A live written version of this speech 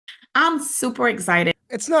I'm super excited.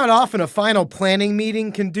 It's not often a final planning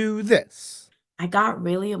meeting can do this. I got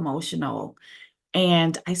really emotional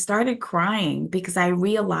and I started crying because I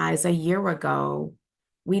realized a year ago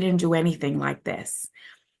we didn't do anything like this.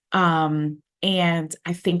 And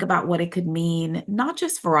I think about what it could mean, not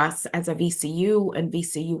just for us as a VCU and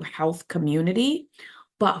VCU Health community,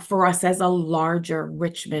 but for us as a larger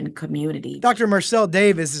Richmond community. Dr. Marcel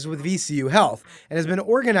Davis is with VCU Health and has been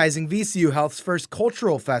organizing VCU Health's first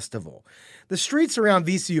cultural festival. The streets around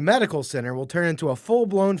VCU Medical Center will turn into a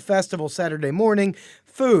full-blown festival Saturday morning,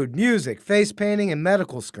 food, music, face painting, and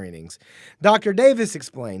medical screenings. Dr. Davis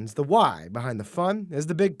explains the why behind the fun is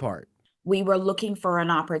the big part. We were looking for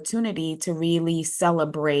an opportunity to really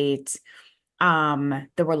celebrate the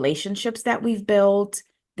relationships that we've built,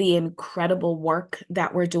 the incredible work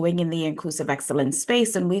that we're doing in the inclusive excellence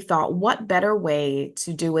space. And we thought, what better way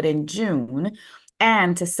to do it in June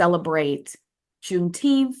and to celebrate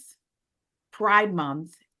Juneteenth, Pride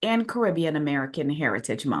Month, and Caribbean American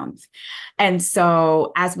Heritage Month. And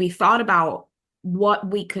so as we thought about what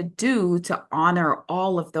we could do to honor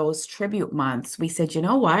all of those tribute months, we said, you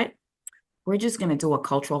know what? We're just going to do a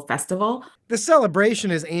cultural festival. The celebration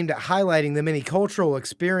is aimed at highlighting the many cultural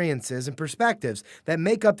experiences and perspectives that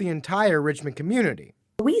make up the entire Richmond community.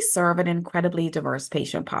 We serve an incredibly diverse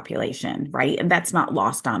patient population, right? And that's not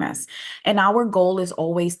lost on us. And our goal is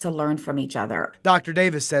always to learn from each other. Dr.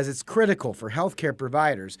 Davis says it's critical for healthcare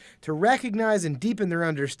providers to recognize and deepen their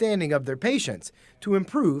understanding of their patients to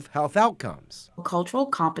improve health outcomes. Cultural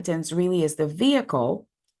competence really is the vehicle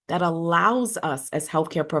that allows us as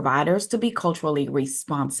healthcare providers to be culturally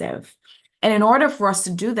responsive. And in order for us to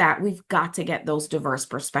do that, we've got to get those diverse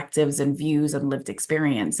perspectives and views and lived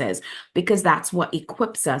experiences, because that's what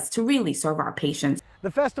equips us to really serve our patients.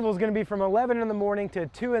 The festival is going to be from 11 in the morning to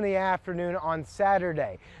 2 in the afternoon on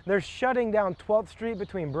Saturday. They're shutting down 12th Street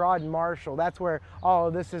between Broad and Marshall. That's where all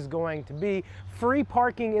of this is going to be. Free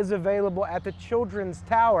parking is available at the Children's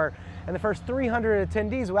Tower, and the first 300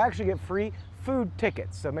 attendees will actually get free food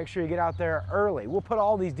tickets, so make sure you get out there early. We'll put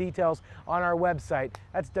all these details on our website.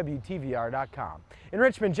 That's WTVR.com. In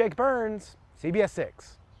Richmond, Jake Burns, CBS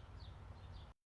 6.